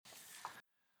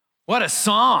What a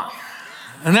song.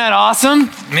 Isn't that awesome?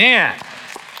 Man,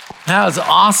 that was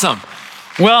awesome.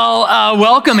 Well,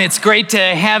 welcome. It's great to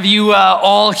have you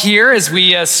all here as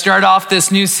we start off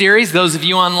this new series, those of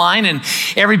you online and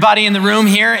everybody in the room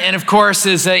here. And of course,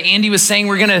 as Andy was saying,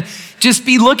 we're going to just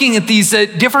be looking at these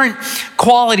different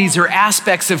qualities or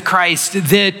aspects of Christ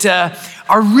that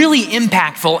are really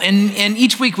impactful. And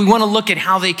each week we want to look at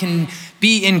how they can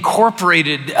be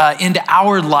incorporated into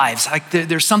our lives. Like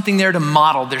there's something there to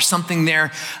model. There's something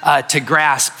there to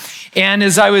grasp. And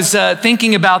as I was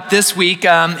thinking about this week,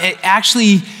 it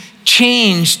actually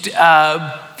changed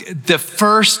the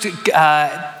first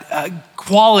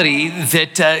quality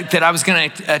that I was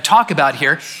going to talk about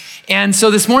here. And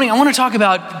so this morning, I want to talk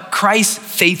about Christ's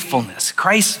faithfulness.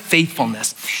 Christ's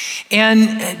faithfulness.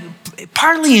 And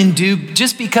partly in due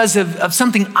just because of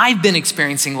something I've been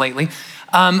experiencing lately.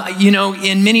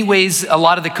 In many ways, a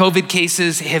lot of the COVID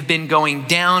cases have been going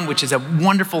down, which is a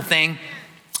wonderful thing.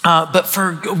 But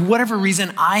for whatever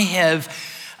reason, I have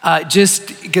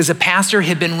just because a pastor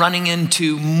had been running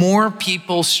into more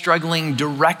people struggling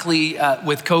directly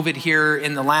with COVID here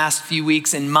in the last few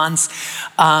weeks and months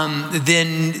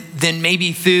than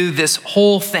maybe through this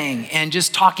whole thing. And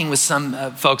just talking with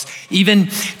some folks, even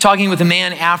talking with a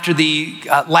man after the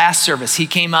last service, he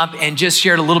came up and just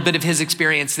shared a little bit of his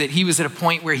experience that he was at a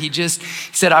point where he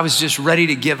said, I was just ready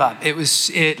to give up.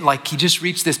 Like he just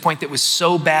reached this point that was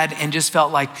so bad and just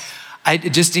felt like, I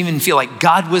just didn't even feel like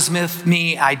God was with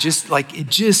me. It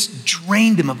just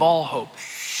drained him of all hope.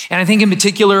 And I think in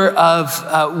particular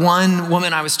of one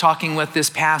woman I was talking with this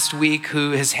past week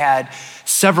who has had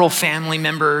several family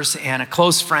members and a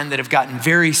close friend that have gotten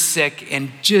very sick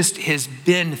and just has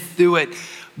been through it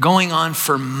going on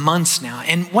for months now.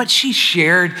 And what she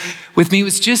shared with me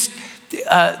was just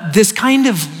this kind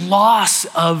of loss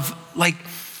of like,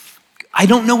 I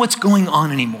don't know what's going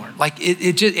on anymore. Like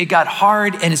it got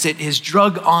hard, and as it has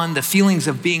drug on, the feelings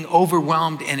of being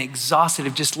overwhelmed and exhausted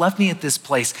have just left me at this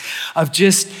place of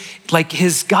just like,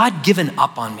 has God given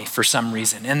up on me for some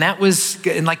reason? And that was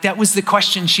the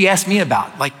question she asked me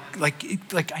about. Like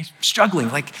I'm struggling.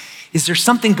 Like, is there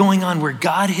something going on where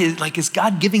is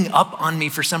God giving up on me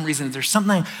for some reason? Is there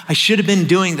something I should have been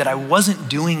doing that I wasn't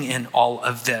doing in all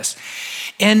of this?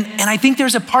 And I think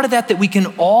there's a part of that we can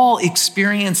all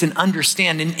experience and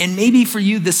understand. And maybe for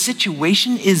you, the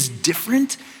situation is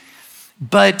different,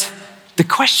 but the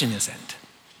question isn't.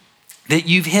 That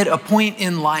you've hit a point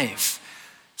in life,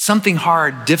 something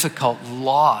hard, difficult,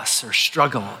 loss or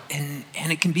struggle. And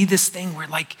it can be this thing where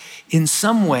like, in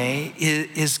some way,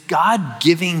 is God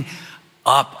giving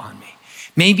up on me?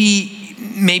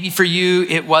 Maybe for you,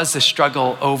 it was a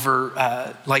struggle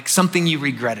over like something you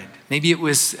regretted. Maybe it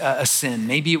was a sin.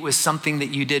 Maybe it was something that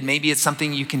you did. Maybe it's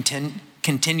something you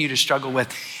continue to struggle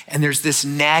with. And there's this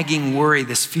nagging worry,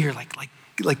 this fear, like,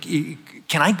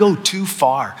 can I go too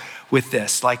far with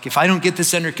this? Like if I don't get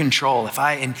this under control,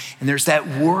 and there's that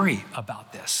worry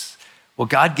about this, will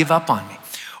God give up on me?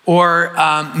 Or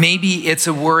maybe it's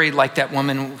a worry like that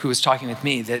woman who was talking with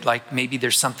me that like maybe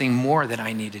there's something more that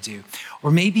I need to do.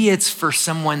 Or maybe it's for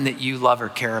someone that you love or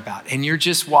care about and you're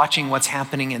just watching what's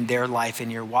happening in their life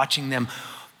and you're watching them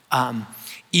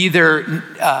either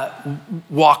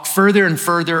walk further and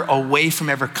further away from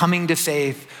ever coming to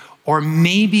faith, or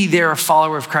maybe they're a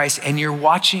follower of Christ and you're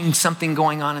watching something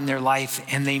going on in their life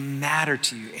and they matter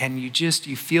to you and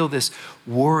you feel this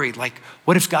worry, like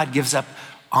what if God gives up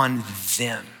on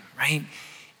them, right?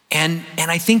 And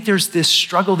I think there's this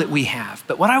struggle that we have.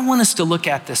 But what I want us to look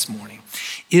at this morning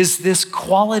is this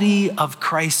quality of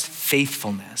Christ's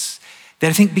faithfulness that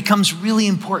I think becomes really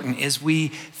important as we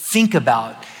think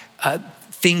about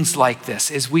things like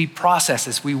this, as we process,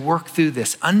 as we work through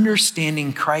this.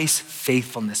 Understanding Christ's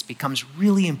faithfulness becomes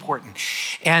really important.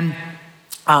 And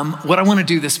what I want to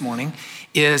do this morning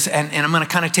is, and I'm going to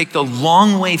kind of take the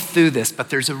long way through this, but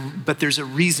there's a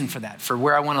reason for that, for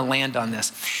where I want to land on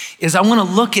this, is I want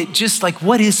to look at just like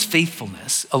what is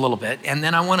faithfulness a little bit, and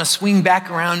then I want to swing back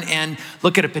around and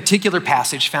look at a particular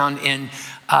passage found in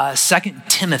 2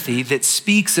 Timothy that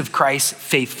speaks of Christ's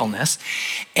faithfulness,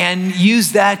 and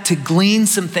use that to glean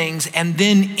some things, and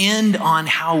then end on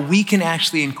how we can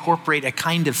actually incorporate a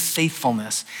kind of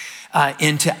faithfulness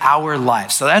into our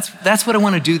lives. So that's what I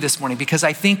want to do this morning, because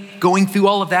I think going through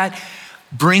all of that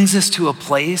brings us to a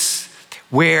place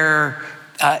where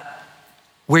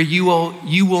you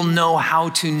will know how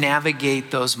to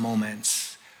navigate those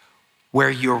moments where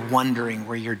you're wondering,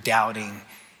 where you're doubting,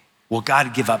 will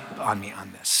God give up on me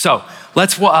on this? So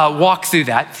let's walk through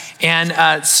that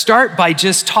and start by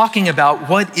just talking about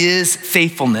what is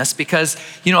faithfulness, because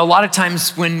a lot of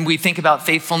times when we think about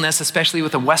faithfulness, especially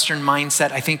with a Western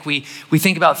mindset, I think we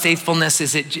think about faithfulness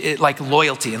as it like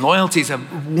loyalty, and loyalty is a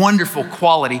wonderful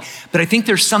quality, but I think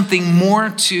there's something more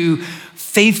to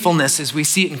faithfulness as we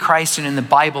see it in Christ and in the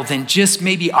Bible than just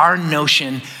maybe our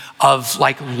notion of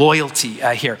like loyalty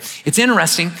here. It's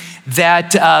interesting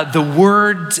that the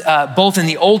word, both in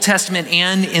the Old Testament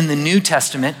and in the New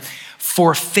Testament,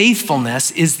 for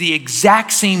faithfulness is the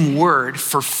exact same word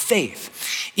for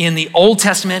faith. In the Old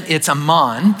Testament, it's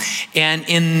aman, and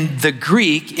in the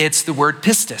Greek, it's the word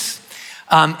pistis.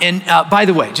 By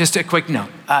the way, just a quick note,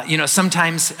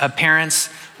 sometimes parents,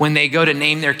 when they go to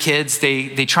name their kids,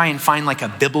 they try and find like a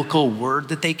biblical word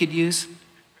that they could use.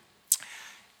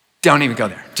 Don't even go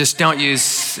there. Just don't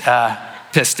use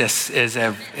pistis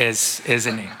as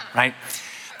a name, right?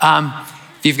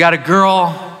 If you've got a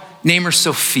girl, name her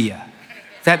Sophia.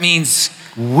 That means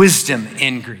wisdom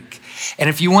in Greek. And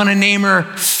if you want to name her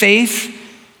Faith,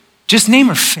 just name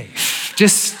her Faith.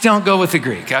 Just don't go with the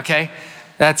Greek, okay?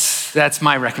 That's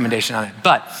my recommendation on it.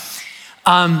 But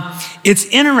it's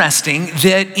interesting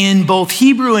that in both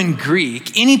Hebrew and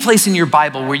Greek, any place in your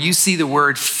Bible where you see the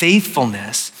word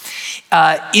faithfulness,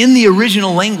 in the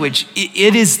original language,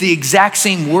 it is the exact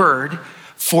same word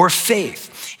for faith.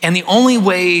 And the only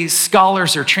way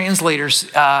scholars or translators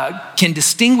can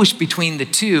distinguish between the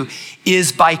two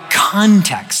is by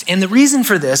context. And the reason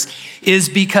for this is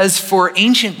because for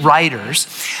ancient writers,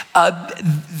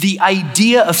 the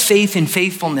idea of faith and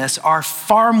faithfulness are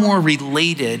far more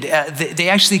related. They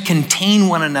actually contain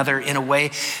one another in a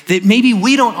way that maybe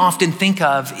we don't often think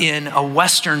of in a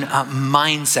Western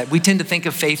mindset. We tend to think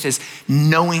of faith as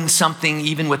knowing something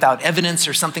even without evidence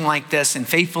or something like this, and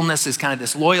faithfulness is kind of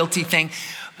this loyalty thing.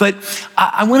 But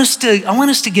I want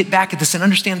us to get back at this and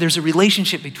understand there's a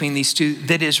relationship between these two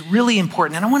that is really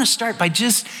important. And I want to start by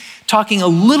just talking a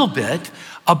little bit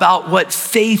about what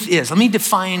faith is. Let me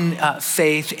define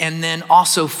faith and then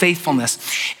also faithfulness.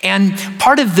 And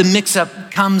part of the mix-up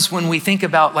comes when we think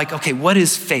about like, okay, what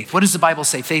is faith? What does the Bible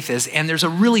say faith is? And there's a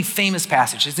really famous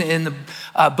passage. It's in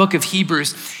the book of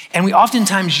Hebrews. And we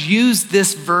oftentimes use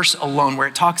this verse alone where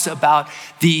it talks about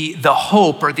the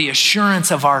hope or the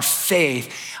assurance of our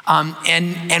faith.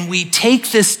 And we take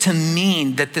this to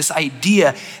mean that this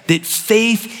idea that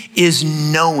faith is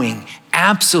knowing,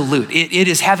 absolute. It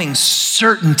is having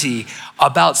certainty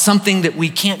about something that we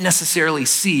can't necessarily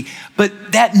see,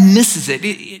 but that misses it.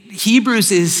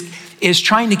 Hebrews is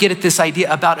trying to get at this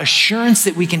idea about assurance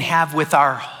that we can have with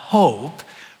our hope,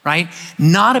 right?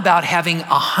 Not about having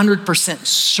 100%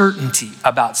 certainty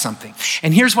about something.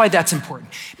 And here's why that's important.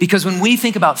 Because when we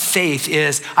think about faith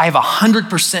is, I have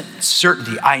 100%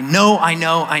 certainty, I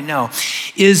know,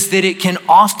 is that it can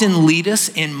often lead us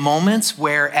in moments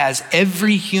where, as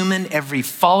every human, every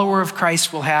follower of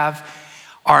Christ will have,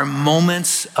 are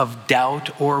moments of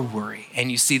doubt or worry. And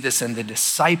you see this in the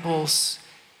disciples.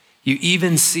 You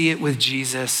even see it with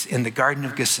Jesus in the Garden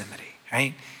of Gethsemane,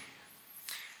 right?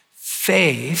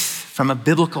 Faith, from a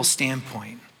biblical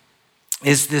standpoint,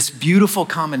 is this beautiful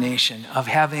combination of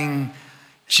having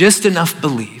just enough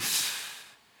belief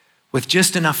with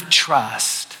just enough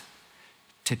trust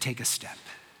to take a step,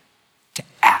 to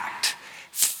act.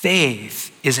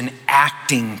 Faith is an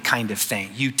acting kind of thing.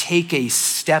 You take a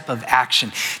step of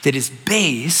action that is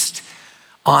based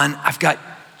on, I've got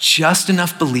just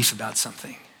enough belief about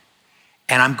something,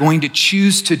 and I'm going to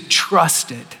choose to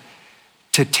trust it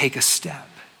to take a step.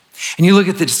 And you look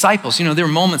at the disciples, there were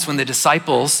moments when the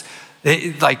disciples,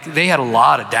 they had a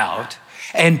lot of doubt.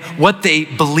 And what they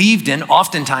believed in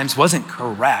oftentimes wasn't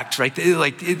correct, right?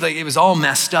 It was all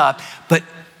messed up, but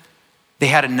they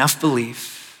had enough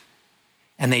belief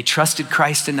and they trusted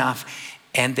Christ enough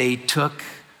and they took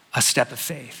a step of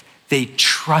faith. They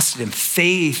trusted him.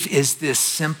 Faith is this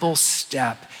simple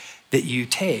step that you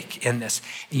take in this.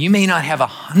 And you may not have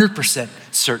 100%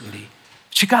 certainty,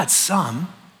 but you got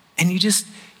some, and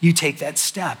you take that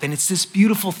step. And it's this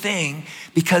beautiful thing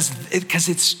because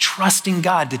it's trusting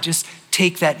God to just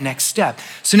take that next step.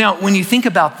 So now when you think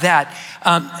about that,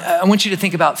 I want you to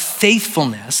think about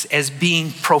faithfulness as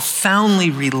being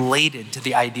profoundly related to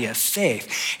the idea of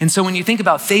faith. And so when you think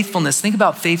about faithfulness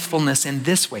in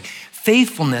this way.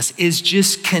 Faithfulness is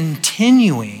just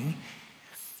continuing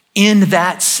in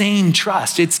that same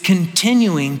trust. It's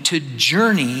continuing to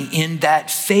journey in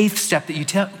that faith step that you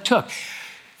took.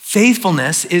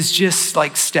 Faithfulness is just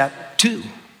like step 2,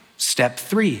 step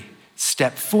 3,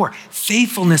 step 4.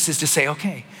 Faithfulness is to say,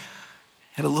 okay,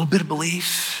 I have a little bit of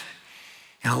belief,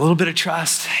 and a little bit of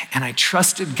trust, and I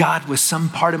trusted God with some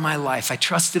part of my life. I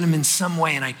trusted him in some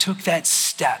way, and I took that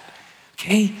step.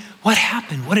 Okay, what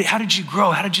happened? How did you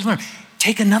grow? How did you learn?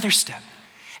 Take another step,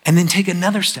 and then take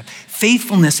another step.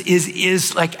 Faithfulness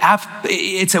is like,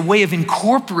 it's a way of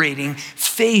incorporating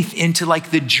faith into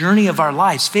like the journey of our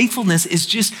lives. Faithfulness is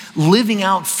just living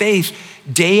out faith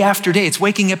day after day. It's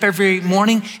waking up every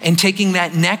morning and taking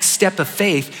that next step of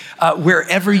faith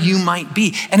wherever you might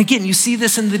be. And again, you see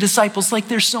this in the disciples, like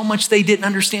there's so much they didn't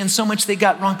understand, so much they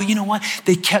got wrong, but you know what?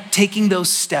 They kept taking those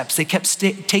steps. They kept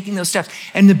taking those steps.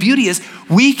 And the beauty is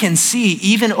we can see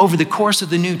even over the course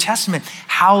of the New Testament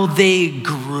how they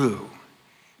grew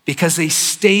because they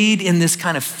stayed in this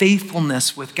kind of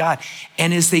faithfulness with God.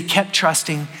 And as they kept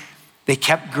trusting, they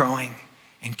kept growing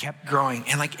and kept growing.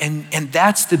 And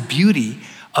that's the beauty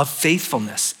of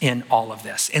faithfulness in all of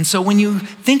this. And so when you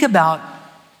think about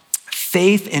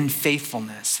faith and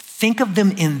faithfulness, think of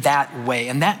them in that way.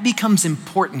 And that becomes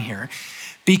important here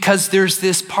because there's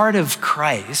this part of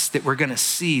Christ that we're going to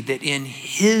see that in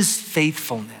his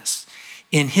faithfulness,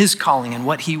 in his calling and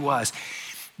what he was,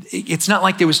 it's not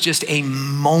like there was just a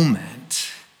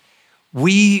moment.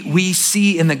 We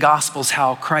see in the Gospels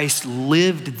how Christ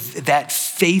lived that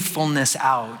faithfulness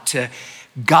out to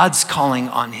God's calling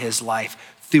on his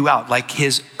life throughout, like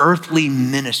his earthly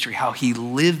ministry, how he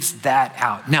lives that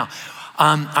out. Now,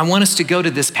 I want us to go to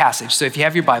this passage. So if you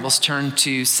have your Bibles, turn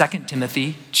to 2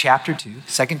 Timothy chapter 2,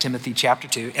 2 Timothy chapter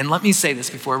 2. And let me say this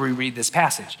before we read this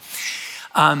passage.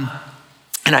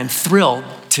 And I'm thrilled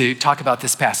to talk about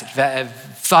this passage. I've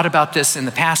thought about this in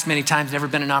the past many times, never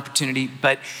been an opportunity,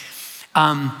 but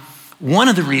one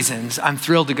of the reasons I'm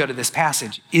thrilled to go to this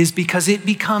passage is because it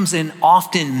becomes an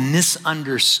often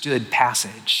misunderstood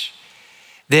passage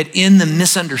that in the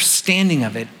misunderstanding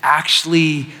of it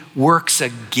actually works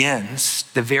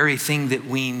against the very thing that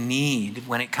we need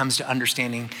when it comes to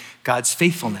understanding God's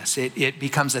faithfulness. It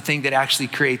becomes a thing that actually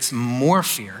creates more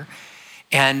fear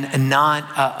and not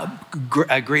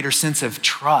a greater sense of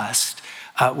trust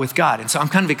with God. And so I'm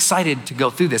kind of excited to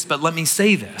go through this, but let me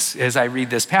say this as I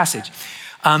read this passage.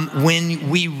 When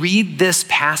we read this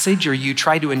passage or you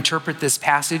try to interpret this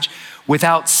passage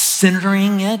without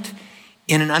centering it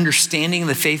in an understanding of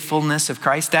the faithfulness of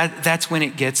Christ, that's when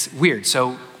it gets weird.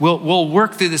 So we'll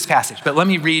work through this passage, but let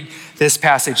me read this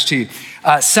passage to you.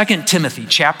 2 Timothy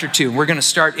chapter 2, we're gonna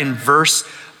start in verse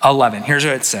 11. Here's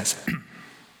what it says.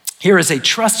 Here is a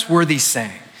trustworthy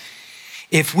saying.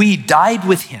 If we died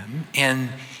with him,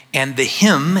 and the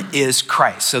him is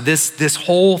Christ. So this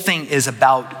whole thing is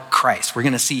about Christ. We're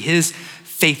gonna see his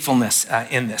faithfulness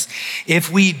in this.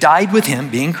 If we died with him,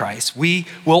 being Christ, we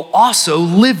will also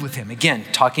live with him. Again,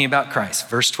 talking about Christ.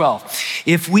 Verse 12.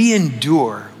 If we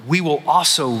endure, we will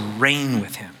also reign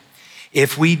with him.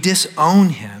 If we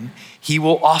disown him, he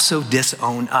will also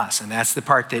disown us. And that's the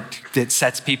part that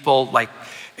sets people like,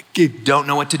 don't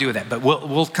know what to do with that, but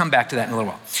we'll come back to that in a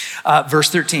little while. Verse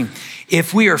 13,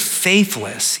 if we are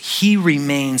faithless, he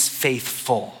remains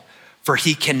faithful, for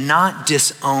he cannot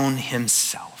disown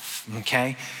himself,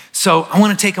 okay? So I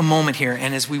wanna take a moment here,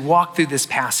 and as we walk through this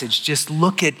passage, just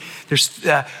look at, there's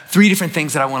three different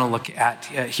things that I wanna look at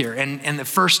here. And the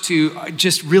first two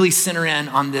just really center in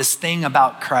on this thing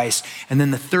about Christ, and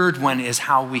then the third one is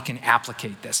how we can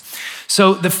applicate this.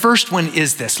 So the first one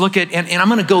is this, look at, and I'm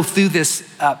gonna go through this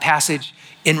passage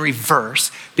in reverse,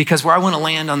 because where I want to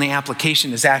land on the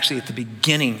application is actually at the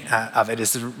beginning of it,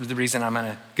 is the reason I'm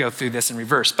going to go through this in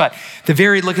reverse. But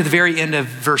look at the very end of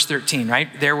verse 13, right?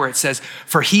 There where it says,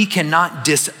 for he cannot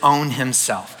disown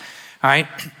himself, all right?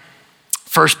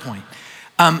 First point,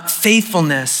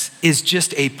 faithfulness is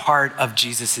just a part of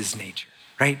Jesus's nature,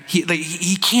 right?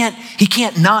 He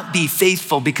can't not be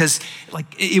faithful because like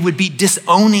it would be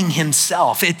disowning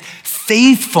himself.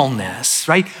 Faithfulness,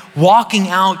 right? Walking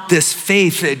out this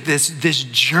faith, this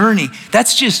journey,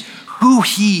 that's just who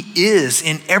he is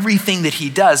in everything that he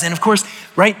does. And of course,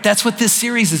 right, that's what this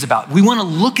series is about. We want to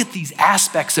look at these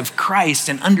aspects of Christ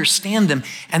and understand them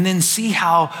and then see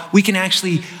how we can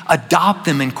actually adopt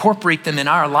them, incorporate them in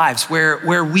our lives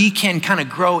where we can kind of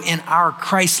grow in our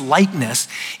Christ likeness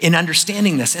in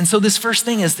understanding this. And so this first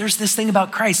thing is there's this thing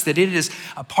about Christ that it is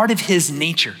a part of his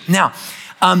nature. Now,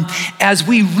 as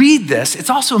we read this,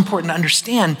 it's also important to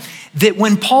understand that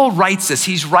when Paul writes this,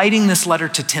 he's writing this letter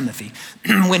to Timothy.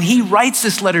 When he writes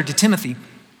this letter to Timothy,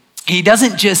 he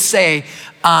doesn't just say,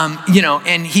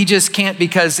 and he just can't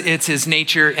because it's his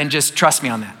nature and just trust me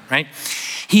on that, right?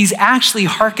 He's actually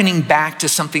hearkening back to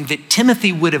something that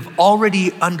Timothy would have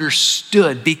already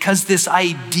understood because this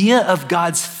idea of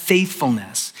God's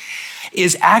faithfulness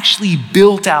is actually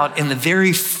built out in the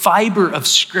very fiber of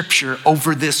Scripture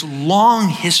over this long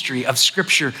history of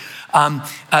Scripture,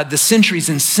 the centuries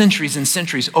and centuries and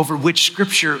centuries over which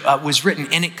Scripture was written.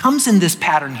 And it comes in this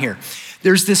pattern here.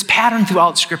 There's this pattern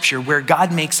throughout Scripture where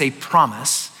God makes a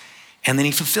promise and then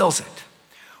he fulfills it.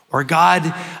 Or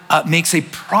God makes a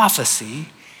prophecy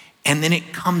and then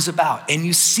it comes about. And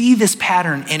you see this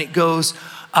pattern and it goes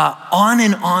on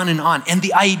and on and on. And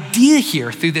the idea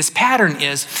here through this pattern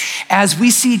is, as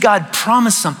we see God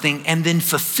promise something and then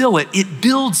fulfill it, it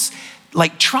builds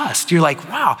like trust. You're like,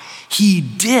 wow, he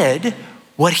did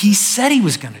what he said he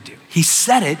was going to do. He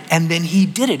said it and then he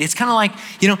did it. It's kind of like,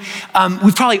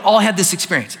 we've probably all had this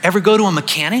experience. Ever go to a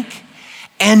mechanic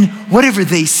and whatever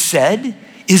they said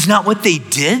is not what they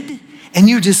did? And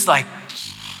you're just like,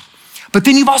 but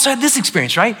then you've also had this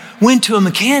experience, right? Went to a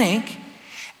mechanic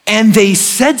and they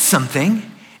said something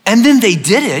and then they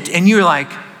did it and you're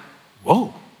like,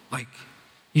 whoa, like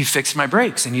you fixed my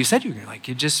brakes and you said you were like,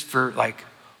 you just for like,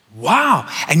 wow.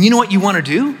 And you know what you want to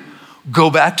do?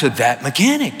 Go back to that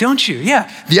mechanic, don't you?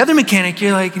 Yeah. The other mechanic,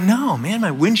 you're like, no, man,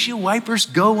 my windshield wipers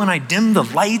go when I dim the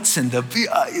lights and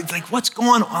it's like, what's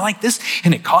going on like this?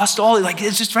 And it costs all, like,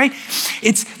 it's just right.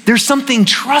 There's something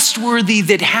trustworthy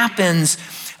that happens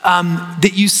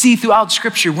that you see throughout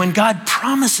Scripture when God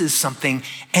promises something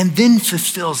and then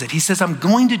fulfills it. He says, I'm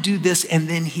going to do this, and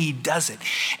then he does it.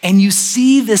 And you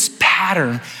see this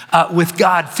pattern with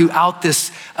God throughout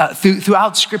this,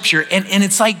 throughout Scripture. And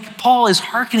it's like Paul is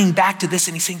hearkening back to this,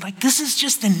 and he's saying, like, this is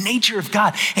just the nature of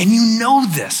God. And you know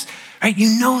this, right?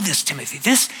 You know this, Timothy.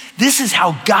 This is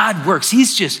how God works.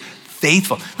 He's just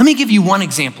faithful. Let me give you one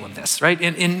example of this, right?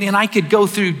 And I could go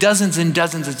through dozens and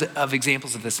dozens of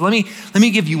examples of this. Let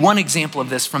me give you one example of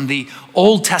this from the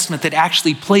Old Testament that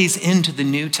actually plays into the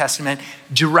New Testament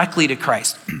directly to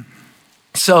Christ.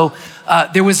 So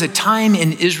there was a time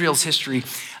in Israel's history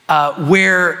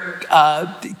where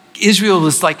Israel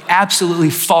was like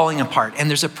absolutely falling apart. And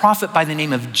there's a prophet by the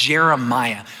name of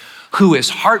Jeremiah who is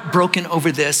heartbroken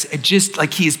over this, just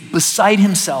like he is beside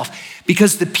himself,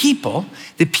 because the people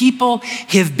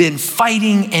have been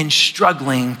fighting and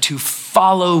struggling to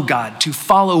follow God, to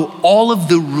follow all of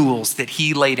the rules that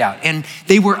he laid out. And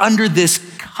they were under this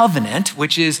covenant,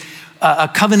 which is a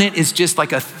covenant is just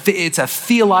like it's a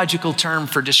theological term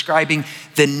for describing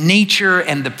the nature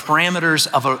and the parameters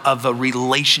of a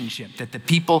relationship that the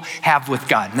people have with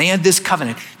God. And they had this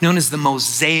covenant known as the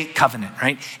Mosaic covenant,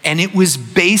 right? And it was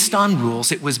based on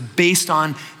rules. It was based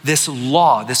on this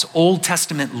law, this Old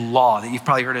Testament law that you've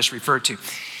probably heard us refer to.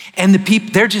 And the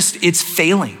people, it's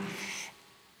failing,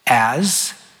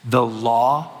 as the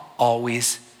law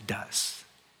always does.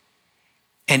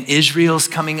 And Israel's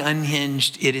coming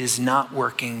unhinged. It is not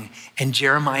working. And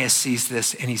Jeremiah sees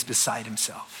this and he's beside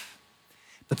himself.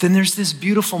 But then there's this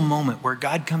beautiful moment where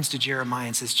God comes to Jeremiah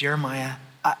and says, Jeremiah,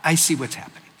 I see what's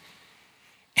happening.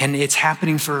 And it's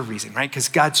happening for a reason, right? Because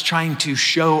God's trying to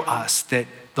show us that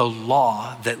the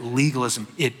law, that legalism,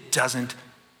 it doesn't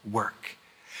work.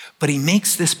 But he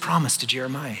makes this promise to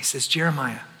Jeremiah. He says,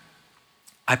 Jeremiah,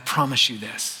 I promise you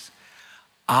this.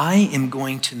 I am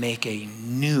going to make a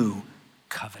new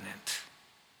covenant.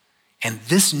 And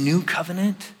this new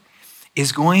covenant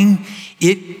is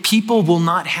people will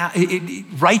not have,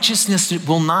 righteousness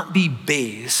will not be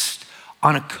based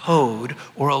on a code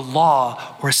or a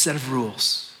law or a set of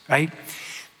rules, right?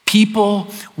 People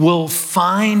will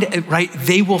find, right?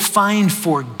 They will find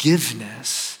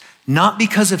forgiveness, not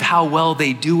because of how well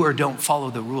they do or don't follow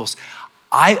the rules.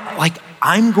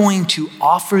 I'm going to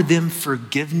offer them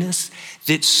forgiveness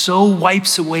that so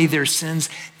wipes away their sins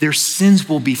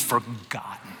will be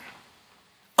forgotten,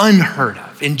 unheard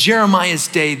of. In Jeremiah's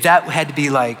day, that had to be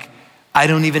like, I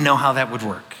don't even know how that would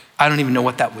work. I don't even know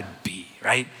what that would be,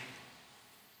 right?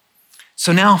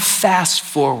 So now fast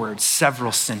forward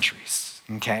several centuries,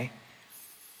 okay?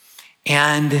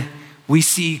 And we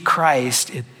see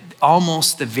Christ at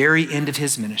almost the very end of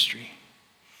his ministry.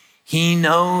 He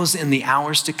knows in the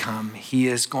hours to come, he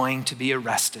is going to be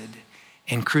arrested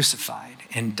and crucified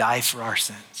and die for our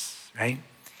sins, right?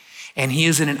 And he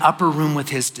is in an upper room with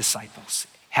his disciples,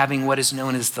 having what is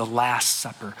known as the Last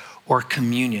Supper or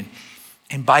communion.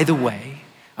 And by the way,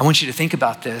 I want you to think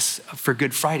about this for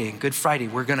Good Friday. And Good Friday,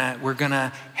 we're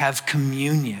gonna have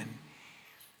communion.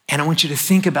 And I want you to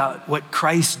think about what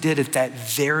Christ did at that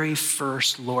very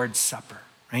first Lord's Supper,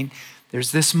 right?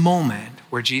 There's this moment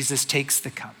where Jesus takes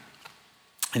the cup.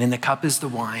 And in the cup is the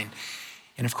wine.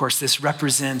 And of course, this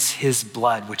represents his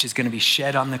blood, which is going to be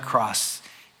shed on the cross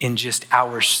in just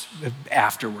hours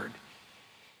afterward.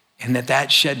 And that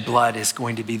shed blood is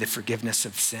going to be the forgiveness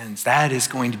of sins. That is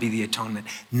going to be the atonement,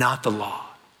 not the law.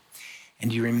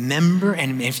 And you remember,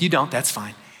 and if you don't, that's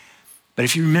fine. But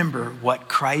if you remember what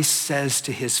Christ says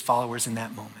to his followers in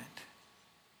that moment,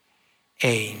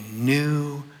 a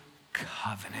new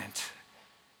covenant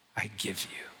I give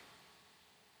you.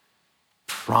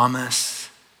 Promise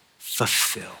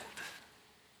fulfilled.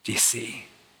 Do you see?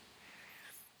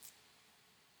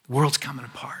 The world's coming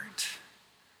apart.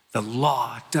 The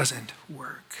law doesn't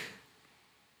work.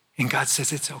 And God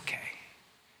says, it's okay.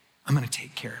 I'm going to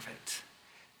take care of it.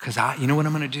 Because you know what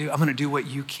I'm going to do? I'm going to do what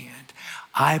you can't.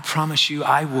 I promise you,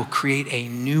 I will create a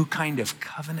new kind of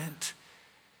covenant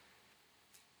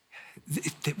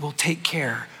that will take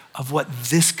care of what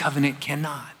this covenant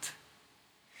cannot.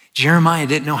 Jeremiah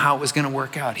didn't know how it was going to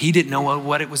work out. He didn't know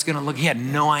what it was going to look. He had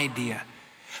no idea.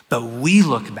 But we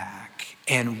look back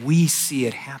and we see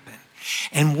it happen.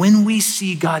 And when we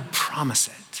see God promise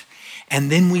it, and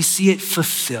then we see it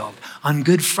fulfilled on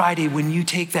Good Friday, when you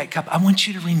take that cup, I want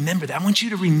you to remember that. I want you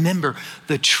to remember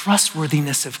the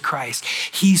trustworthiness of Christ.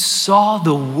 He saw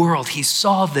the world. He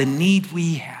saw the need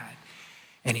we had,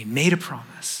 and he made a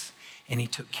promise, and he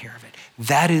took care of it.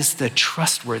 That is the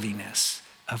trustworthiness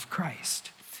of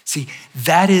Christ. See,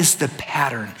 that is the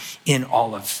pattern in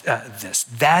all of this.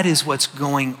 That is what's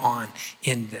going on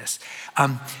in this.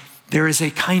 There is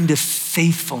a kind of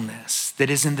faithfulness that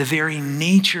is in the very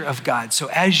nature of God. So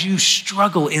as you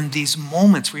struggle in these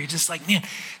moments where you're just like, man,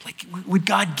 like, would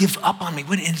God give up on me?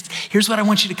 Here's what I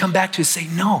want you to come back to is say,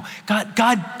 no,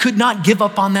 God could not give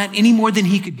up on that any more than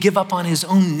he could give up on his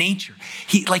own nature.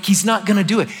 He's not gonna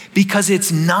do it because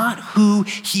it's not who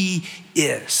he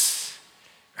is,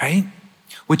 right?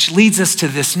 Which leads us to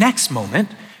this next moment,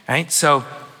 right? So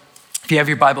if you have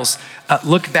your Bibles,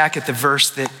 look back at the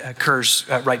verse that occurs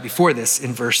right before this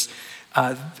in verse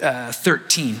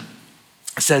 13.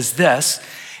 It says this,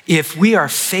 if we are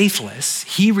faithless,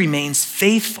 he remains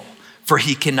faithful, for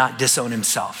he cannot disown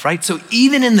himself, right? So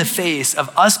even in the face of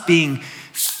us being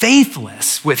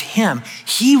faithless with him,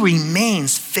 he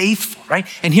remains faithful, right?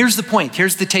 And here's the point,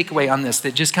 here's the takeaway on this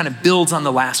that just kind of builds on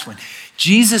the last one.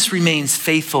 Jesus remains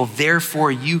faithful,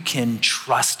 therefore you can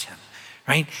trust him.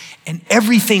 Right? And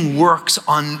everything works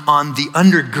on the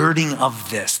undergirding of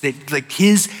this, that like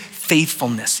his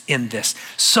faithfulness in this.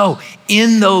 So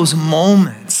in those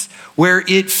moments where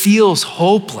it feels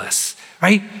hopeless,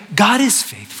 right? God is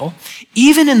faithful.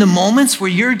 Even in the moments where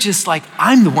you're just like,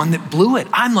 I'm the one that blew it.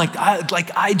 I'm like,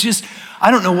 I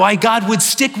don't know why God would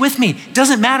stick with me.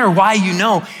 Doesn't matter why,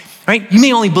 right? You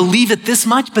may only believe it this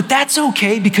much, but that's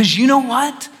okay because you know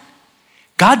what?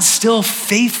 God's still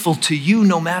faithful to you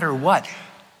no matter what.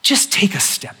 Just take a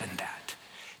step in that.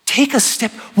 Take a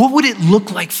step. What would it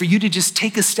look like for you to just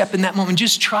take a step in that moment?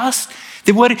 Just trust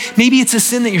that maybe it's a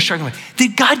sin that you're struggling with,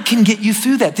 that God can get you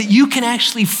through that you can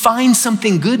actually find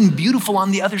something good and beautiful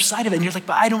on the other side of it. And you're like,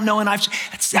 but I don't know. And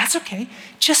that's okay.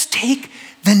 Just take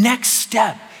the next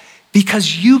step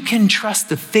because you can trust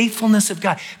the faithfulness of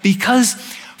God. Because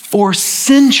for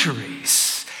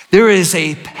centuries, there is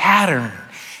a pattern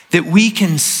that we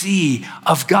can see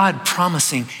of God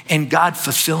promising and God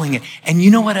fulfilling it. And you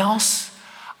know what else?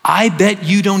 I bet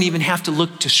you don't even have to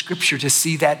look to scripture to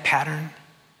see that pattern.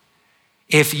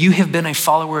 If you have been a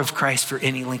follower of Christ for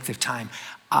any length of time,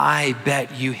 I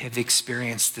bet you have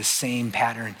experienced the same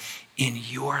pattern in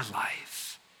your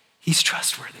life. He's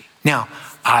trustworthy. Now,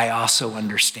 I also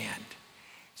understand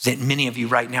that many of you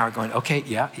right now are going, okay,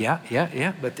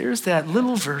 yeah, but there's that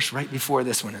little verse right before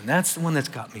this one, and that's the one that's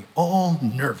got me all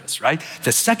nervous, right?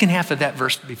 The second half of that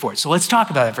verse before it. So let's talk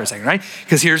about that for a second, right?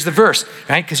 Because here's the verse,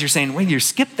 right? Because you're saying, wait, you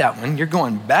skipped that one. You're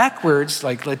going backwards,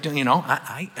 I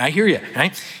hear you,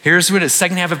 right? Here's what it is,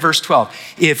 second half of verse 12.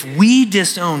 If we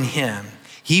disown him,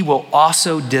 he will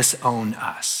also disown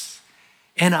us.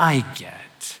 And I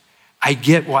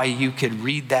get why you could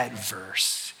read that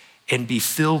verse and be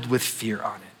filled with fear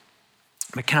on it.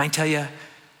 But can I tell you,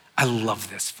 I love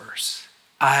this verse.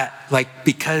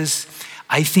 Because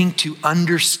I think to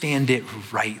understand it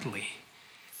rightly,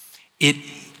 it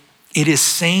is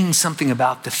saying something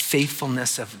about the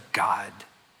faithfulness of God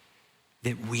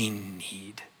that we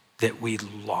need, that we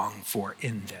long for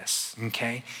in this,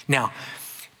 okay? Now,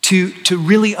 to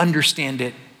really understand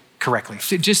it correctly,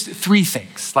 so just three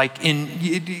things,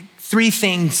 three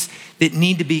things that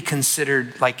need to be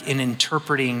considered in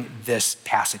interpreting this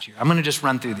passage here. I'm gonna just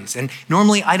run through these. And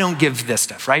normally I don't give this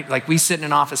stuff, right? Like we sit in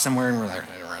an office somewhere and we're like,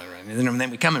 and then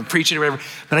we come and preach it or whatever.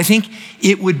 But I think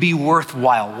it would be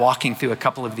worthwhile walking through a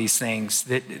couple of these things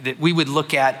that we would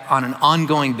look at on an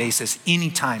ongoing basis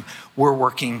anytime we're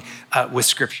working with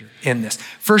scripture in this.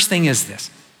 First thing is this.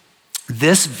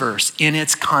 This verse in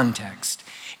its context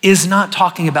is not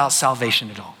talking about salvation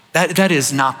at all. That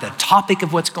is not the topic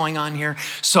of what's going on here.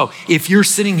 So if you're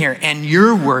sitting here and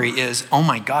your worry is, oh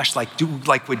my gosh,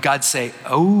 would God say,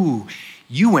 oh,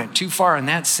 you went too far in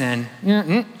that sin.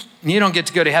 You don't get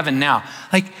to go to heaven now.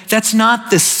 That's not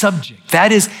the subject.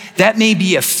 That may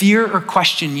be a fear or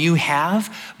question you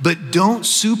have, but don't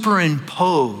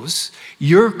superimpose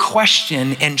your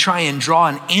question and try and draw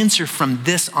an answer from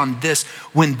this on this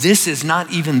when this is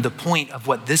not even the point of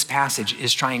what this passage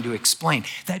is trying to explain.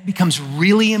 That becomes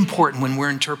really important when we're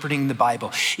interpreting the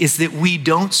Bible, is that we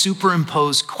don't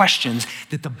superimpose questions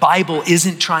that the Bible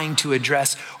isn't trying to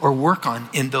address or work on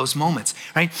in those moments,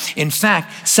 right? In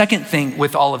fact, second thing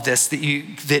with all of this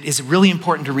that is really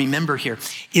important to remember here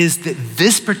is that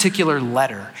this particular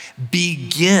letter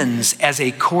begins as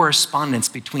a correspondence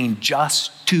between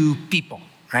just two people,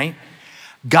 right?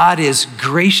 God is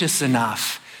gracious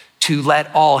enough to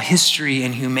let all history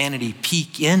and humanity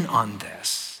peek in on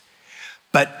this.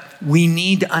 But we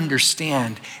need to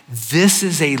understand this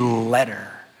is a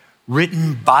letter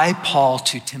written by Paul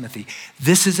to Timothy.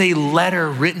 This is a letter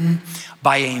written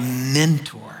by a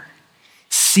mentor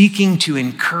seeking to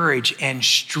encourage and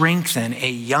strengthen a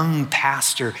young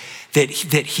pastor that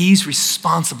he's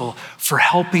responsible for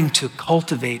helping to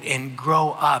cultivate and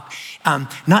grow up,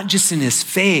 not just in his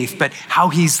faith, but how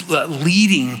he's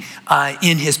leading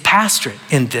in his pastorate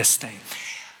in this thing.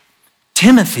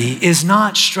 Timothy is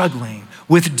not struggling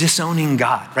with disowning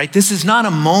God, right? This is not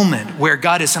a moment where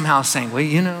God is somehow saying, well,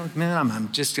 man, I'm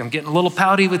getting a little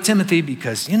pouty with Timothy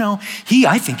because,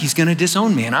 I think he's going to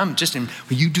disown me, and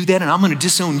you do that and I'm going to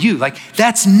disown you.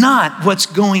 That's not what's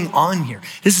going on here.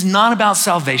 This is not about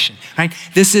salvation, right?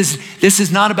 This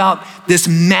is not about this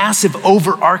massive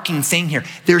overarching thing here.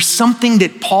 There's something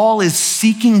that Paul is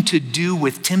seeking to do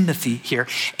with Timothy here.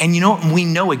 And we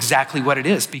know exactly what it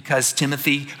is because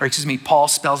Paul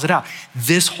spells it out.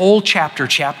 This whole chapter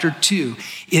 2,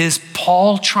 is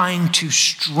Paul trying to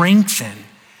strengthen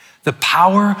the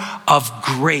power of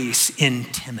grace in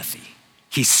Timothy.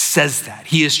 He says that.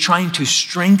 He is trying to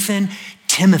strengthen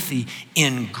Timothy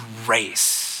in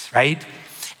grace, right?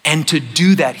 And to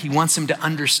do that, he wants him to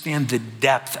understand the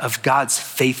depth of God's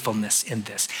faithfulness in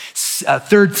this.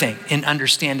 Third thing in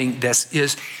understanding this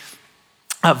is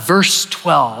verse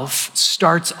 12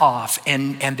 starts off,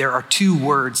 and there are two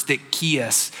words that key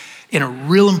us in a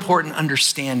real important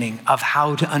understanding of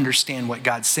how to understand what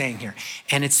God's saying here.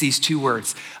 And it's these two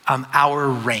words, our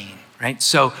reign, right?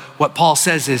 So what Paul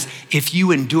says is, if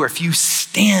you endure, if you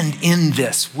stand in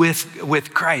this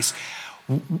with Christ,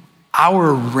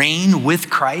 our reign with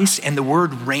Christ, and the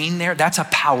word reign there, that's a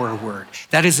power word.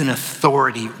 That is an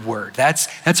authority word.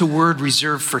 That's a word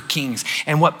reserved for kings.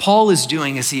 And what Paul is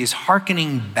doing is he is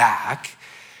hearkening back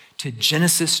to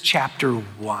Genesis chapter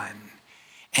 1.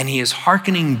 And he is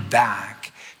hearkening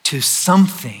back to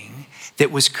something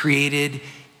that was created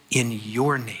in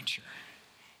your nature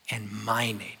and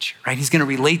my nature, right? He's going to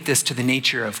relate this to the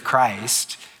nature of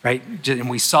Christ, right? And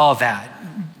we saw that.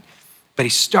 But he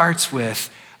starts with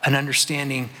an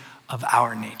understanding of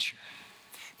our nature.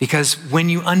 Because when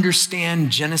you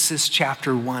understand Genesis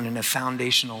chapter 1 in a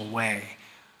foundational way,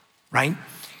 right?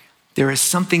 There is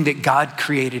something that God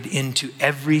created into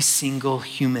every single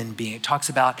human being. It talks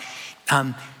about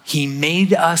he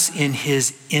made us in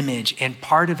his image, and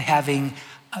part of having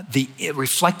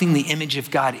reflecting the image of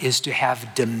God is to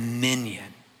have dominion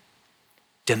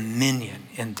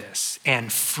in this,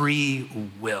 and free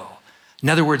will. In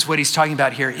other words, what he's talking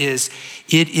about here is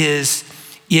it is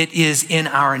in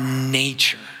our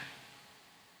nature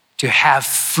to have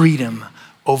freedom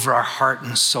over our heart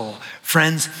and soul.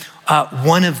 Friends,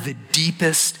 one of the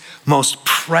deepest, most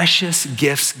precious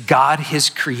gifts God has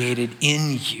created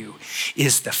in you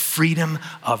is the freedom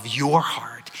of your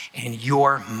heart and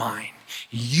your mind.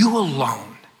 You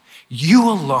alone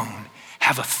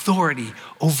have authority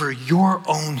over your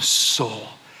own soul.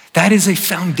 That is a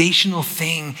foundational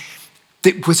thing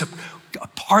that was a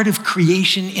part of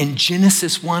creation in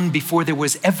Genesis 1 before there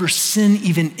was ever sin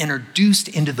even introduced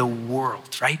into the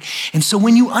world, right? And so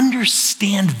when you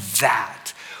understand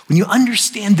that, when you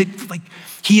understand that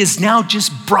he has now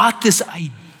just brought this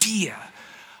idea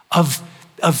of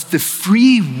the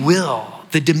free will,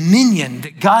 the dominion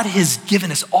that God has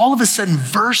given us, all of a sudden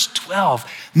verse 12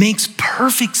 makes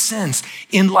perfect sense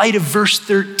in light of verse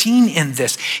 13 in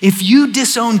this. If you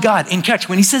disown God, and catch,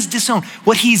 when he says disown,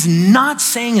 what he's not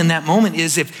saying in that moment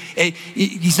is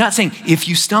he's not saying if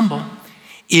you stumble,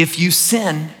 if you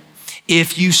sin,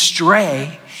 if you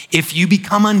stray, if you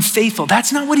become unfaithful.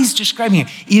 That's not what he's describing here.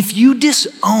 If you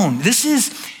disown,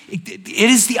 it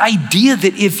is the idea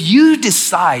that if you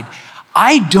decide,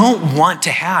 I don't want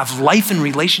to have life in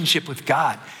relationship with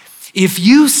God. If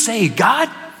you say, God,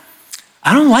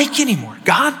 I don't like you anymore.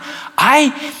 God,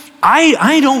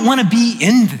 I don't want to be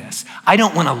in this. I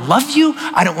don't want to love you.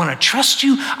 I don't want to trust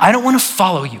you. I don't want to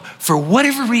follow you for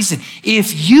whatever reason.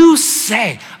 If you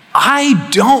say, I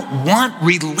don't want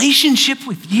relationship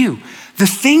with you, the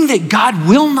thing that God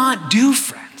will not do,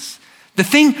 friends, the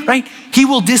thing, right? He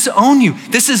will disown you.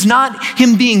 This is not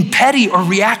him being petty or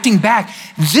reacting back.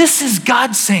 This is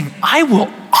God saying, I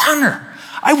will honor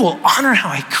how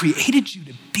I created you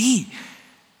to be.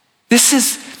 This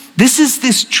is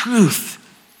this truth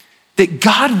that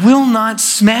God will not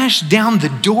smash down the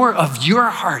door of your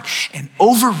heart and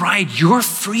override your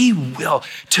free will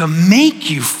to make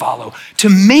you follow, to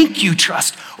make you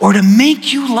trust, or to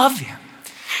make you love him.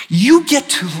 You get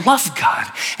to love God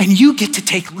and you get to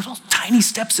take little tiny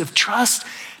steps of trust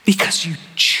because you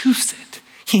choose it.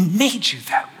 He made you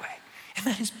that way. And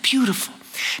that is beautiful.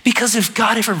 Because if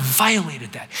God ever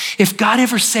violated that, if God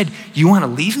ever said, you want to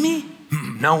leave me?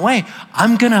 No way.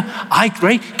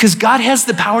 Right? Because God has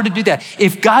the power to do that.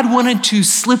 If God wanted to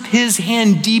slip his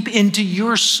hand deep into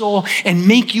your soul and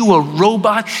make you a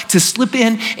robot to slip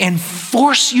in and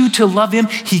force you to love him,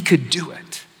 he could do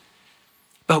it.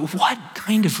 But what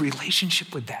kind of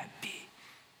relationship would that be?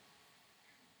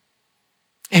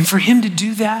 And for him to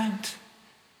do that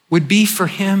would be for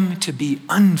him to be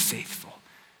unfaithful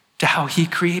to how he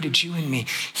created you and me.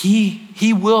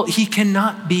 He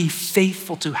cannot be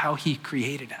faithful to how he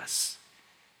created us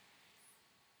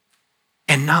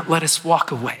and not let us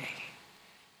walk away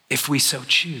if we so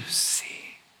choose.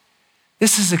 See,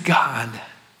 this is a God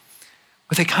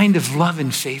with a kind of love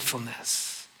and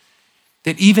faithfulness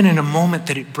that even in a moment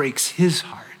that it breaks his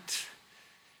heart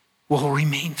will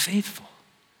remain faithful.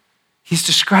 He's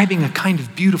describing a kind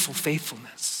of beautiful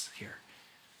faithfulness here.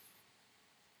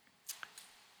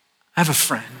 I have a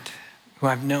friend who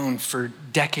I've known for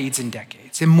decades and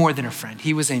decades, and more than a friend.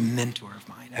 He was a mentor of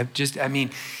mine.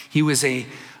 He was a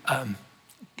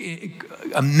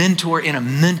mentor in a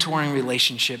mentoring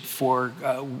relationship for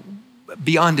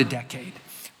beyond a decade,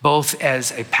 both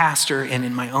as a pastor and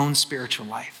in my own spiritual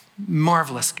life.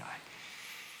 Marvelous guy.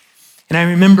 And I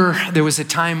remember there was a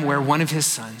time where one of his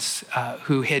sons,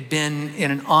 who had been in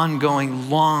an ongoing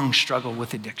long struggle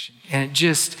with addiction, and it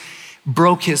just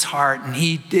broke his heart. And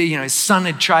his son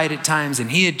had tried at times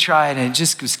and he had tried, and it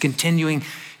just was continuing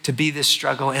to be this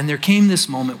struggle. And there came this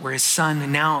moment where his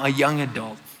son, now a young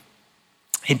adult,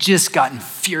 had just gotten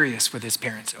furious with his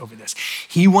parents over this.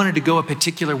 He wanted to go a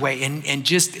particular way and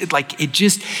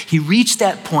he reached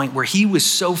that point where he was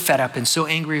so fed up and so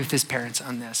angry with his parents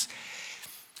on this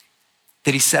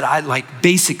that he said, I'm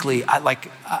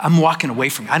walking away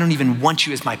from you. I don't even want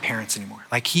you as my parents anymore.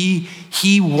 Like he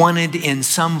wanted in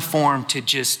some form to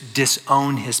just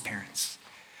disown his parents.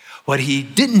 What he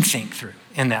didn't think through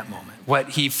in that moment, what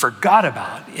he forgot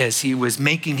about as he was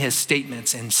making his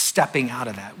statements and stepping out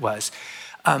of that was,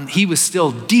 he was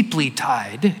still deeply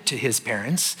tied to his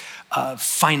parents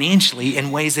financially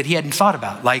in ways that he hadn't thought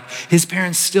about. Like his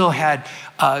parents still had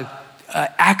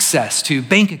access to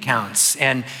bank accounts,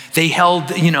 and they held,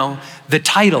 the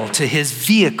title to his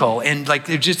vehicle, and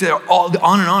they're all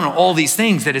on and on all these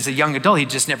things that as a young adult he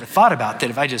just never thought about. That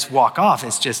if I just walk off,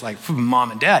 it's just like mom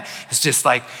and dad. It's just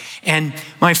like, and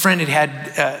my friend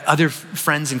had other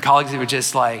friends and colleagues that were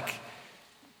just like,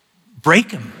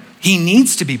 break him. He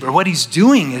needs to be, but what he's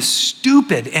doing is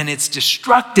stupid and it's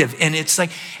destructive, and it's like,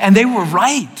 and they were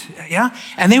right, yeah,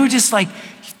 and they were just like,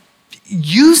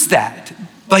 use that.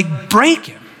 Like, break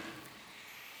him.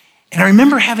 And I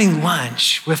remember having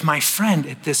lunch with my friend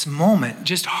at this moment,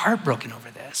 just heartbroken over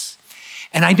this.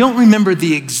 And I don't remember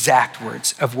the exact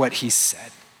words of what he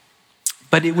said,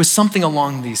 but it was something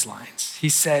along these lines. He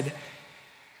said,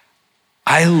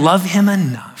 I love him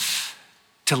enough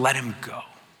to let him go.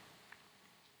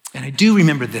 And I do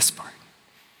remember this part.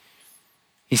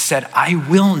 He said, I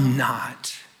will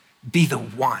not be the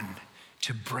one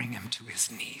to bring him to his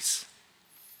knees.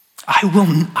 I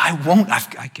won't.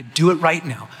 I could do it right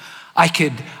now. I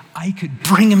could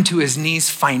bring him to his knees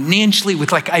financially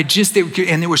with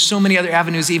and there were so many other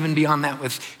avenues even beyond that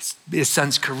with his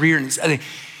son's career and his other. And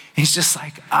he's just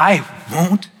like, I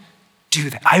won't do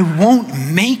that. I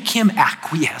won't make him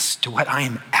acquiesce to what I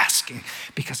am asking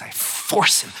because I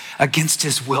force him against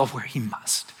his will where he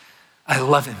must. I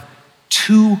love him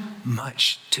too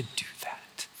much to do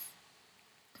that.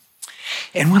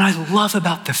 And what I love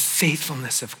about the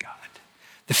faithfulness of God,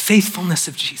 the faithfulness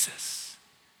of Jesus,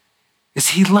 is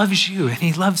he loves you and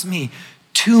he loves me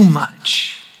too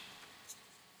much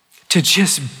to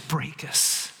just break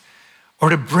us or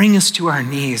to bring us to our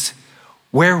knees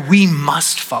where we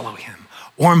must follow him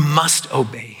or must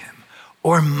obey him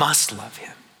or must love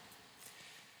him.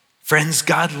 Friends,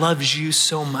 God loves you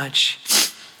so much,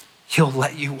 he'll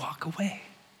let you walk away.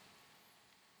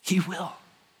 He will.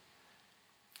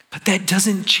 But that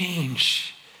doesn't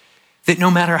change that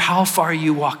no matter how far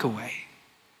you walk away,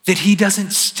 that he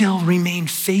doesn't still remain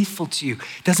faithful to you,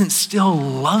 doesn't still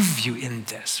love you in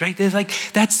this, right?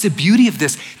 That's the beauty of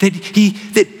this,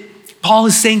 that Paul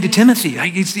is saying to Timothy,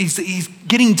 like he's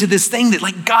getting to this thing that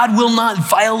like God will not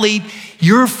violate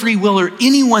your free will or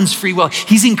anyone's free will.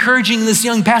 He's encouraging this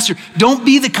young pastor, don't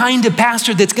be the kind of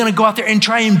pastor that's gonna go out there and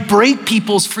try and break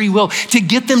people's free will to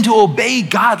get them to obey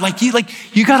God.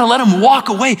 You gotta let them walk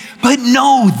away. But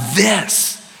know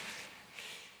this,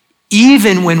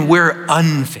 even when we're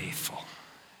unfaithful,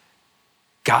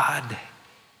 God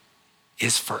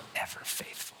is forever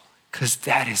faithful because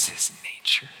that is his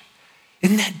nature.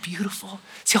 Isn't that beautiful?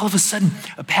 See, all of a sudden,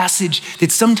 a passage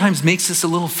that sometimes makes us a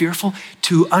little fearful,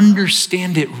 to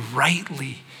understand it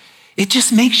rightly, it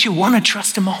just makes you want to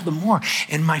trust him all the more.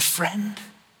 And my friend,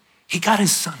 he got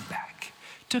his son back.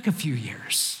 Took a few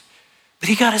years, but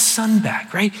he got his son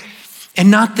back, right?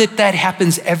 And not that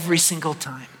happens every single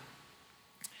time.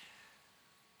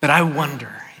 But I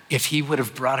wonder if he would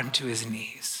have brought him to his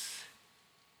knees,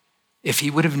 if he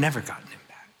would have never gotten him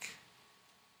back.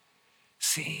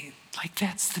 See,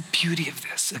 that's the beauty of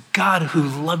this, a God who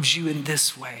loves you in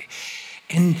this way.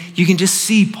 And you can just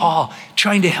see Paul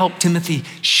trying to help Timothy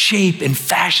shape and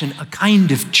fashion a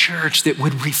kind of church that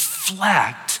would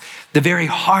reflect the very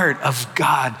heart of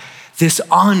God, this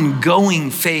ongoing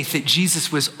faith that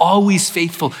Jesus was always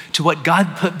faithful to what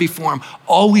God put before him,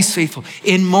 always faithful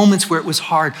in moments where it was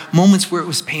hard, moments where it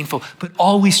was painful, but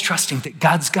always trusting that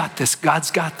God's got this, God's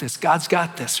got this, God's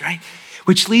got this, right?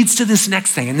 Which leads to this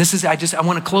next thing. And this is, I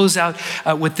want to close out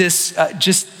with this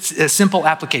just a simple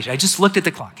application. I just looked at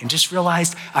the clock and just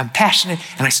realized I'm passionate,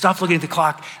 and I stopped looking at the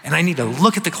clock, and I need to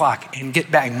look at the clock and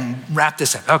get back and wrap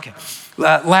this up. Okay,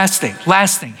 last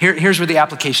thing. Here's where the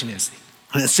application is.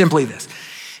 It's simply this: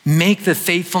 make the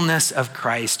faithfulness of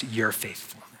Christ your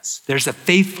faithfulness. There's a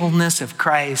faithfulness of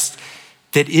Christ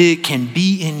that it can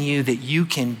be in you that you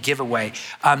can give away.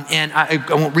 And I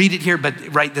won't read it here, but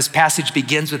right, this passage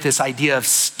begins with this idea of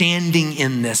standing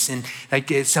in this. And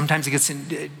sometimes it gets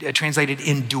translated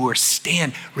endure,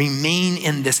 stand, remain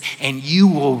in this, and you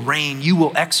will reign. You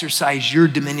will exercise your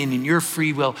dominion and your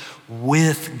free will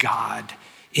with God,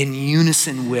 in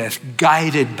unison with,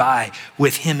 guided by,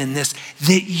 with him in this,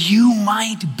 that you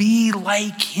might be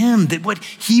like him, that what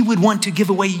he would want to give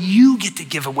away, you get to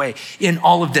give away in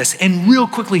all of this. And real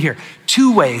quickly here,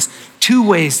 two ways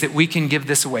that we can give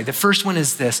this away. The first one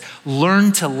is this: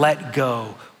 learn to let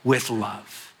go with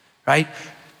love, right?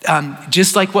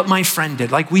 Just like what my friend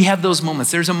did. Like, we have those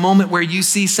moments. There's a moment where you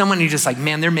see someone and you're just like,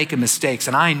 man, they're making mistakes,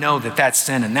 and I know that that's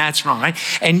sin and that's wrong, right?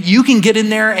 And you can get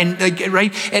in there and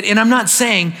right? And I'm not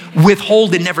saying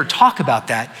withhold and never talk about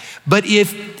that, but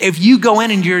if you go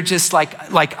in and you're just like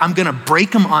I'm gonna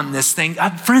break them on this thing,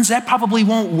 friends, that probably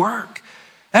won't work.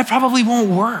 That probably won't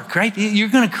work, right? You're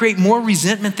gonna create more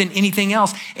resentment than anything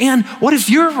else. And what if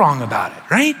you're wrong about it,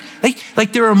 right?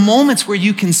 Like there are moments where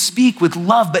you can speak with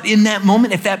love, but in that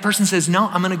moment, if that person says, no,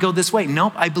 I'm gonna go this way.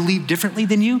 Nope, I believe differently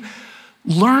than you.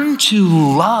 Learn to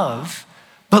love,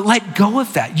 but let go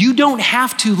of that. You don't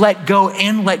have to let go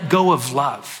and let go of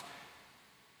love.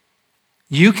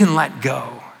 You can let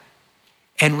go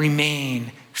and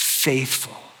remain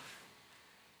faithful,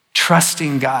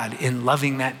 trusting God in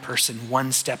loving that person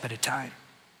one step at a time.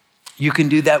 You can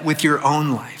do that with your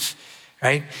own life,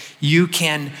 right? You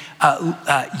can,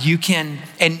 and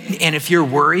if you're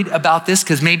worried about this,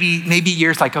 because maybe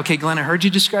you're like, okay, Glenn, I heard you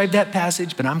describe that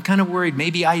passage, but I'm kind of worried.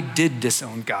 Maybe I did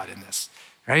disown God in this,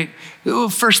 right? Well,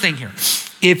 first thing here,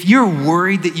 if you're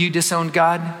worried that you disowned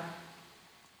God,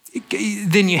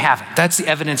 then you haven't. That's the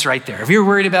evidence right there. If you're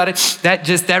worried about it,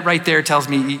 that right there tells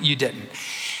me you didn't.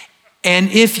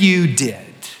 And if you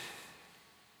did,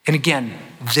 and again,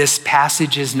 this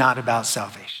passage is not about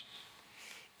salvation.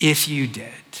 If you did,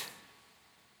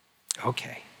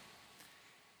 okay,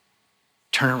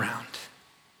 turn around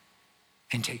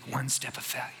and take one step of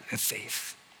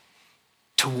faith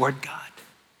toward God,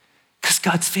 because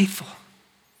God's faithful.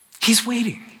 He's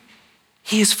waiting.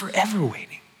 He is forever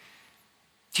waiting.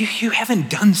 You haven't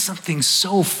done something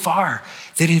so far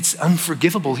that it's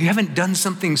unforgivable. You haven't done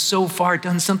something so far,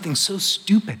 done something so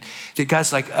stupid that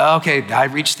God's like, okay, I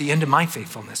reached the end of my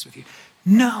faithfulness with you.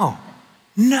 No.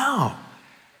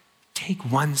 Take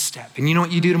one step. And you know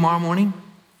what you do tomorrow morning?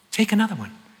 Take another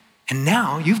one. And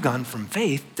now you've gone from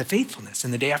faith to faithfulness.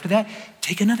 And the day after that,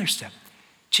 take another step.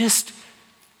 Just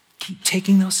keep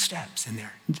taking those steps in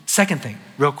there. Second thing,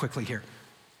 real quickly here.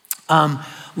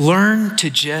 Learn to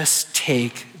just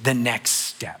take the next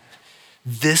step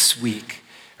this week,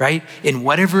 right? In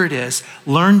whatever it is,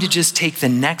 learn to just take the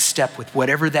next step with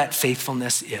whatever that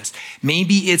faithfulness is.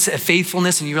 Maybe it's a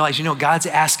faithfulness and you realize, God's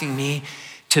asking me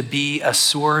to be a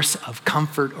source of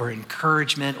comfort or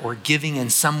encouragement or giving in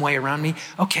some way around me.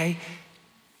 Okay,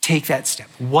 take that step.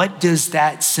 What does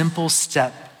that simple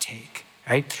step take,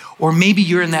 right? Or maybe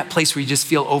you're in that place where you just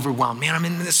feel overwhelmed. Man,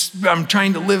 I'm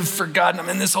trying to live for God and I'm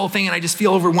in this whole thing and I just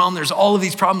feel overwhelmed. There's all of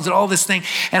these problems and all this thing.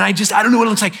 And I don't know what it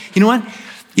looks like. You know what?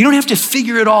 You don't have to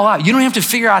figure it all out. You don't have to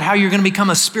figure out how you're going to become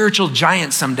a spiritual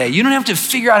giant someday. You don't have to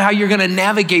figure out how you're going to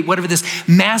navigate whatever this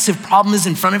massive problem is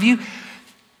in front of you.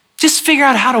 Just figure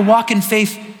out how to walk in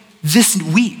faith this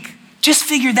week. Just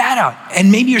figure that out.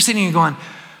 And maybe you're sitting here going,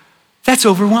 that's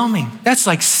overwhelming. That's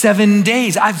like 7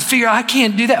 days. I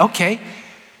can't do that. Okay.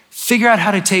 Figure out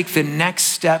how to take the next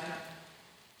step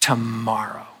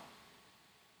tomorrow.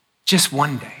 Just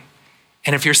one day.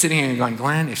 And if you're sitting here and going,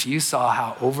 Glenn, if you saw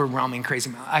how overwhelming,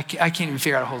 crazy, I can't even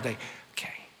figure out a whole day.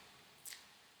 Okay.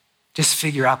 Just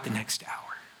figure out the next hour.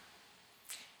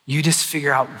 You just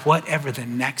figure out whatever the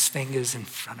next thing is in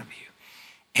front of you.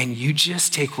 And you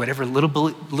just take whatever little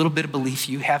bit of belief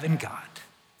you have in God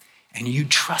and you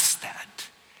trust that,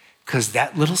 because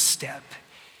that little step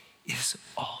is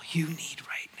all you need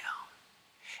right now.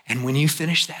 And when you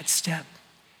finish that step,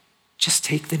 just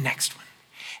take the next one.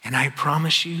 And I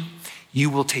promise you, you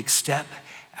will take step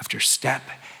after step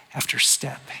after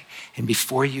step. And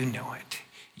before you know it,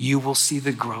 you will see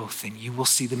the growth and you will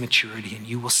see the maturity and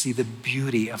you will see the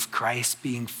beauty of Christ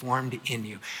being formed in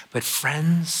you. But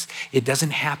friends, it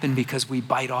doesn't happen because we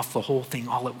bite off the whole thing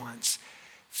all at once.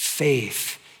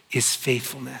 Faith is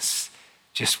faithfulness,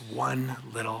 just one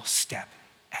little step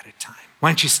at a time. Why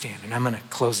don't you stand, and I'm going to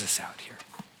close this out here.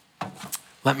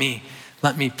 Let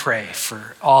me pray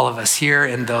for all of us here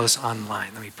and those online.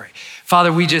 Let me pray.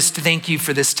 Father, we just thank you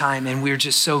for this time, and we're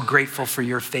just so grateful for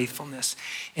your faithfulness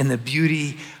and the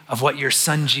beauty of what your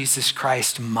son, Jesus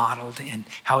Christ, modeled and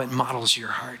how it models your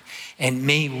heart. And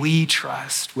may we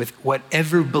trust with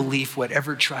whatever belief,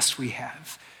 whatever trust we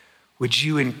have, would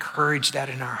you encourage that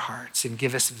in our hearts and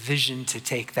give us vision to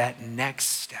take that next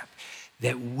step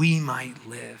that we might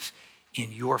live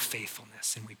in your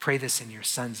faithfulness. And we pray this in your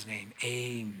son's name.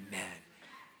 Amen.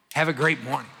 Have a great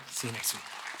morning. See you next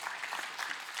week.